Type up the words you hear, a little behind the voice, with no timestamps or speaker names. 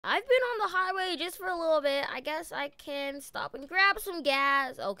I've been on the highway just for a little bit. I guess I can stop and grab some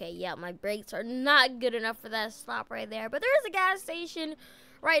gas. Okay, yeah, my brakes are not good enough for that stop right there. But there is a gas station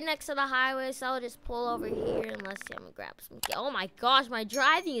right next to the highway, so I'll just pull over here and let's see. I'm gonna grab some gas. Oh my gosh, my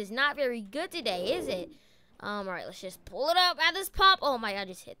driving is not very good today, is it? All right, let's just pull it up at this pump. Oh my God, I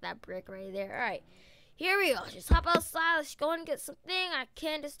just hit that brick right there. All right. Here we go. Just hop outside. Let's go and get something. I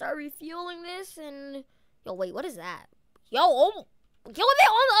can just start refueling this. And yo, wait, what is that? Yo, are they on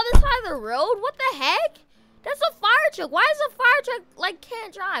the other side of the road? What the heck? That's a fire truck. Why is a fire truck like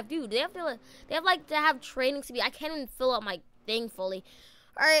can't drive, dude? They have to have training to be. I can't even fill up my thing fully.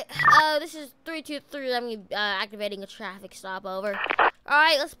 All right, this is 323. I'm activating a traffic stop. Over. All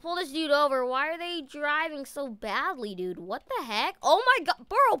right, let's pull this dude over. Why are they driving so badly, dude? What the heck? Oh my God,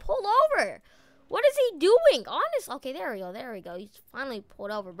 Burrow, pull over. What is he doing? Honest. Okay, there we go. There we go. He's finally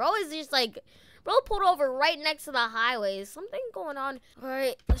pulled over. Bro is just like, bro pulled over right next to the highway. Is something going on? All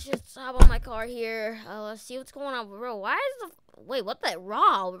right, let's just hop on my car here. Let's see what's going on, bro. Why is the, wait, what the,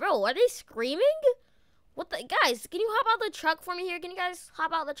 raw, bro? Are they screaming? What the, guys, can you hop out the truck for me here? Can you guys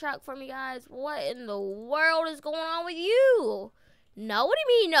hop out the truck for me, guys? What in the world is going on with you? No? What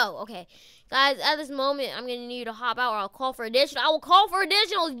do you mean no? Okay. Guys, at this moment, I'm going to need you to hop out or I'll call for additional. I will call for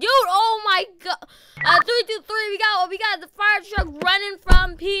additionals. Dude, oh my God. 323, we got the fire truck running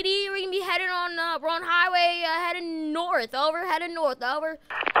from PD. We're going to be heading on, we're on highway, heading north. Over, heading north. Over.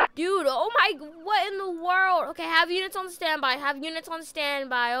 Dude, oh my, what in the world? Okay, have units on standby. Have units on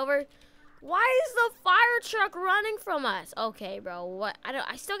standby. Over. Why is the fire truck running from us? Okay, bro. What?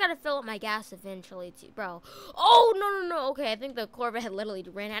 I still gotta fill up my gas eventually, too, bro. Oh no. Okay, I think the Corvette literally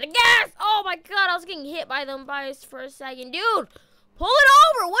ran out of gas. Oh my God, I was getting hit by them bikes for a second, dude. Pull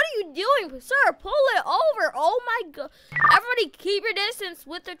it over. What are you doing, sir? Pull it over. Oh my God. Everybody, keep your distance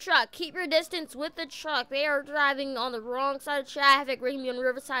with the truck. Keep your distance with the truck. They are driving on the wrong side of traffic. We're gonna be on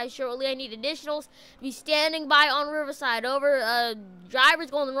Riverside shortly. I need additionals to be standing by on Riverside. Over.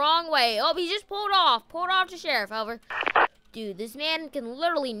 Driver's going the wrong way. Oh, he just pulled off. Pulled off to sheriff. Over. Dude, this man can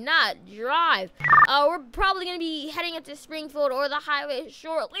literally not drive. We're probably going to be heading into Springfield or the highway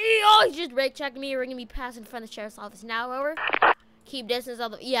shortly. Oh, he's just brake checking me. We're going to be passing in front of the sheriff's office now. Over. Keep distance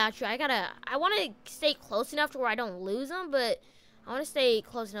of the, yeah, true. I want to stay close enough to where I don't lose them, but I want to stay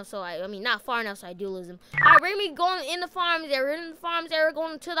close enough so I mean, not far enough so I do lose them. All right, we're going to be going in the farms there. We're in the farms there. We're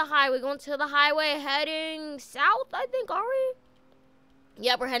going to the highway, heading south, I think, are we?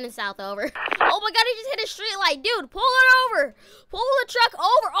 Yep, we're heading south. Over. Oh my God, he just hit a street light. Dude, pull it over. Pull the truck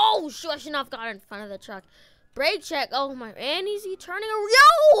over. Oh, shoot, I shouldn't have got in front of the truck. Brake check. Oh my, and is he turning around?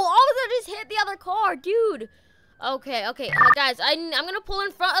 Yo, all of a sudden just hit the other car, dude. Okay, guys, I'm gonna pull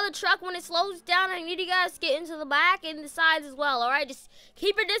in front of the truck when it slows down. I need you guys to get into the back and the sides as well. All right, just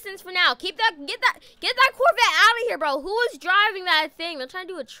keep your distance for now. Get that Corvette out of here, bro. Who is driving that thing? They're trying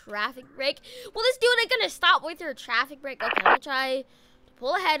to do a traffic brake. Well, this dude ain't gonna stop with your traffic brake. Okay, let me try to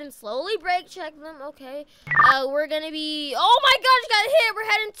pull ahead and slowly brake check them. Okay, we're gonna be. Oh my gosh, got hit.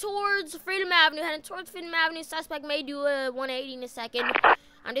 We're heading towards Freedom Avenue. Suspect may do a 180 in a second.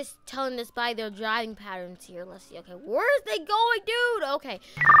 I'm just telling this by their driving patterns here. Let's see. Okay, where is they going, dude? Okay,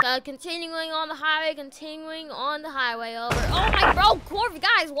 continuing on the highway. Over. Oh my, bro, Corvette,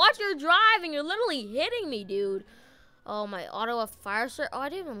 guys, watch your driving. You're literally hitting me, dude. Oh my, Ottawa fire truck. Oh, I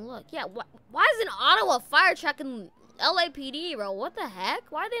didn't even look. Yeah, why is an Ottawa fire truck in LAPD, bro? What the heck?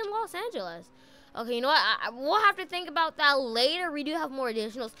 Why are they in Los Angeles? Okay, you know what? We'll have to think about that later. We do have more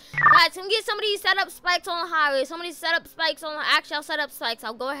additionals. Guys, can we get somebody to set up spikes on the highway? Somebody set up spikes on the... Actually, I'll set up spikes.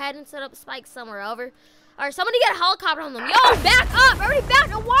 I'll go ahead and set up spikes somewhere. Over. All right, somebody get a helicopter on them. Yo, back up. Everybody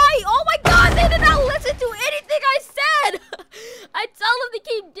back up. Why? Oh, my God. They did not listen to anything I said. I tell them to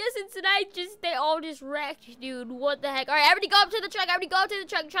keep distance, and they all just wrecked, dude. What the heck? All right, everybody go up to the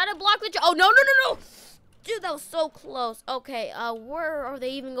truck. Try to block the truck. Oh, no. Dude, that was so close. Okay, where are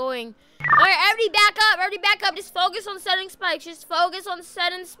they even going? All right, everybody back up. Just focus on setting spikes.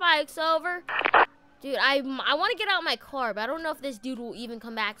 Over. Dude, I want to get out of my car, but I don't know if this dude will even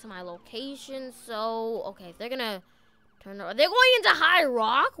come back to my location. So, okay, if they're gonna turn around. They're going into High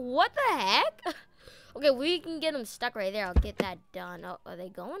Rock? What the heck? Okay, we can get them stuck right there. I'll get that done. Oh, are they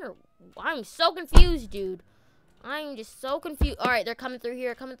going or... I'm so confused, dude. I'm just so confused. All right, they're coming through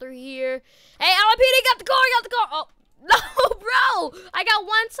here. Hey, LAPD, got the car. Oh, no, bro. I got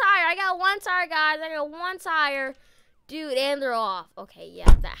one tire, guys. Dude, and they're off. Okay,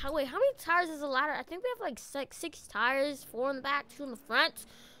 yeah. Wait, how many tires is the ladder? I think they have like six tires, 4 in the back, 2 in the front.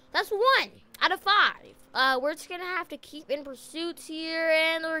 That's 1 out of 5. We're just going to have to keep in pursuit here,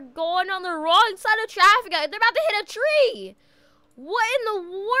 and they're going on the wrong side of traffic. They're about to hit a tree. What in the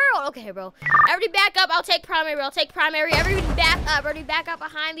world? Okay, bro. Everybody back up. I'll take primary. I'll take primary. Everybody back up. Everybody back up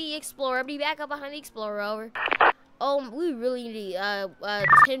behind the explorer. Everybody back up behind the explorer. Over. Oh, we really need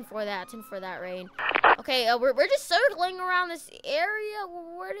 10 for that. 10 for that, Rain. Okay, we're just circling around this area.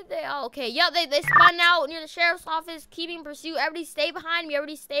 Where did they? Oh, okay. Yeah, they spun out near the sheriff's office, keeping pursuit. Everybody stay behind me.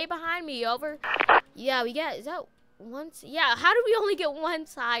 Everybody stay behind me. Over. Yeah, we got. Is that once? Yeah. How did we only get one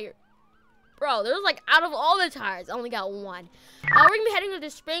tire? Bro, there's like, out of all the tires, I only got one. We're going to be heading to the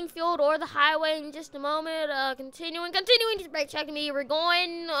Springfield or the highway in just a moment. Continuing, just brake checking me. We're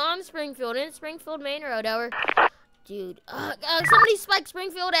going on Springfield, in Springfield Main Road, over. Dude, somebody spike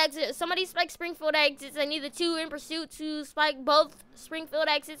Springfield exits. Somebody spike Springfield exits. I need the 2 in pursuit to spike both Springfield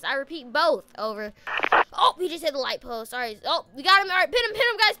exits. I repeat, both, over. Oh, we just hit the light post. All right. Oh, we got him. All right, pin him,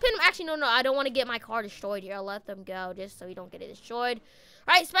 guys, pin him. Actually, no, I don't want to get my car destroyed here. I'll let them go just so we don't get it destroyed.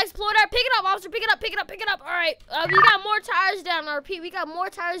 All right, Specs Florida, pick it up, officer, pick it up. All right, we got more tires down. I repeat, we got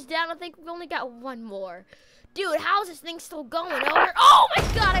more tires down. I think we only got one more. Dude, how's this thing still going? Over? Oh my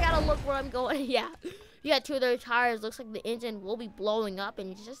God, I gotta look where I'm going. Yeah, you got 2 of their tires. Looks like the engine will be blowing up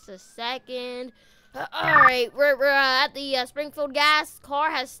in just a second. All right, we're at the Springfield gas.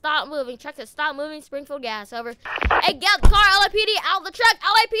 Car has stopped moving. Truck has stopped moving. Springfield gas, over. Hey, get the car. LAPD out the truck.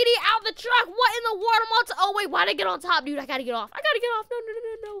 LAPD out the truck. What in the world? I'm on top. Oh wait, why'd I get on top, dude? I gotta get off.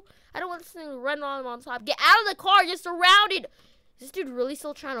 No. I don't want this thing to run on top. Get out of the car. You're surrounded. Is this dude really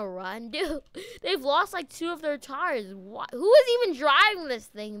still trying to run, dude? They've lost like 2 of their tires. What? Who is even driving this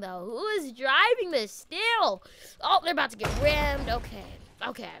thing though? Who is driving this still? Oh, they're about to get rammed.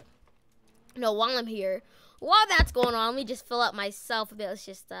 Okay. No, while I'm here, while that's going on, let me just fill up myself a bit. Let's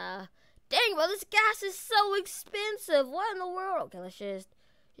just, dang, bro, this gas is so expensive. What in the world? Okay, let's just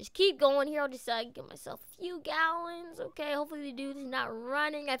keep going here. I'll just get myself a few gallons. Okay, hopefully the dude is not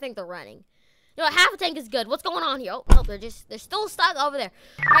running. I think they're running. You know, half a tank is good. What's going on here? Oh, no, they're still stuck over there.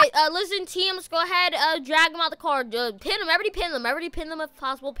 All right, listen, team, let's go ahead, drag them out the car. Pin them. Everybody pin them if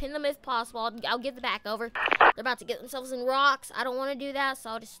possible. Pin them if possible. I'll get the back over. They're about to get themselves in rocks. I don't want to do that, so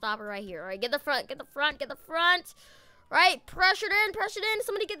I'll just stop it right here. All right, get the front. Right, pressure it in.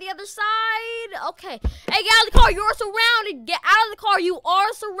 Somebody get the other side. Okay. Hey, get out of the car. You are surrounded. Get out of the car. You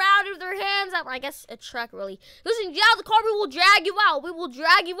are surrounded with their hands up. I guess a truck, really. Listen, get out of the car. We will drag you out. We will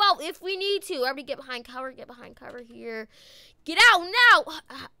drag you out if we need to. Everybody get behind cover. Get behind cover here. Get out now.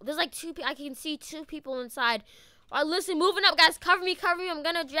 There's like 2 people. I can see 2 people inside. All right, listen, moving up, guys. Cover me. I'm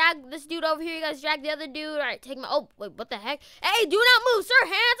going to drag this dude over here. You guys drag the other dude. All right, take him out. Oh, wait, what the heck? Hey, do not move, sir.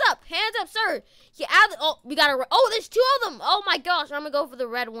 Hands up, sir. Get out of the, oh, we got to, oh, there's 2 of them. Oh, my gosh. I'm going to go for the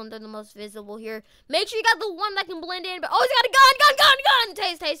red one. They're the most visible here. Make sure you got the one that can blend in. But, oh, he's got a gun.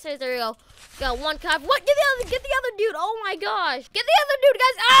 Taste. There you go. Got 1 cup. What? Get the other dude. Oh, my gosh. Get the other dude,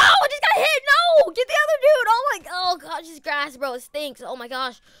 guys. Oh, I just got hit. No. Get the other dude. Oh, gosh. This grass, bro. It stinks. Oh, my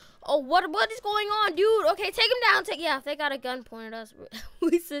gosh. Oh, what is going on, dude? Okay, take him down. Yeah, if they got a gun pointed at us,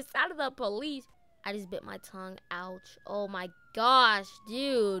 we just out of the police. I just bit my tongue. Ouch. Oh, my gosh,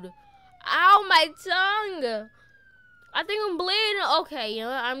 dude. Ow, my tongue. I think I'm bleeding. Okay, you know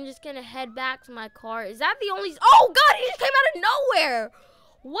what? I'm just going to head back to my car. Is that the only... Oh, God, he just came out of nowhere.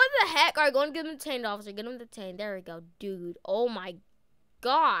 What the heck? All right, go and get him detained, officer. Get him detained. There we go, dude. Oh, my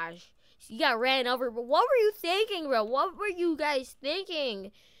gosh. You got ran over. But what were you thinking, bro? What were you guys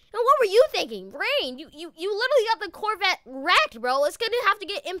thinking? And what were you thinking? Rain, you literally got the Corvette wrecked, bro. It's gonna have to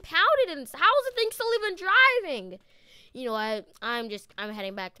get impounded, and how is the thing still even driving? You know what? I'm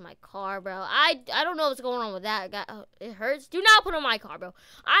heading back to my car, bro. I don't know what's going on with that. It hurts. Do not put on my car, bro.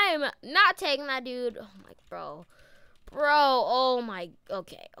 I am not taking that, dude. Oh my, bro. Oh my.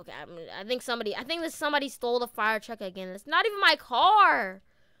 Okay. I think somebody stole the fire truck again. It's not even my car,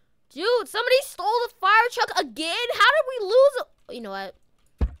 dude. Somebody stole the fire truck again. How did we lose it? You know what?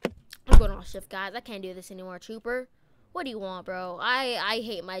 I'm going off shift, guys. I can't do this anymore, trooper. What do you want, bro? I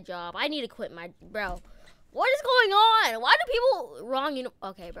hate my job. I need to quit my... Bro, what is going on? Why do people wrong you?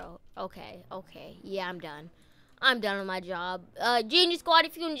 Okay, bro. Okay. Yeah, I'm done. I'm done with my job. Genius Squad,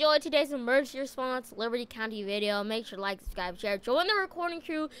 if you enjoyed today's emergency response Liberty County video, make sure to like, subscribe, share. Join the recording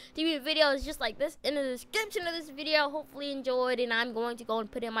crew to view videos just like this in the description of this video. Hopefully you enjoyed, and I'm going to go and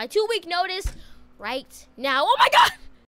put in my 2-week notice right now. Oh, my God!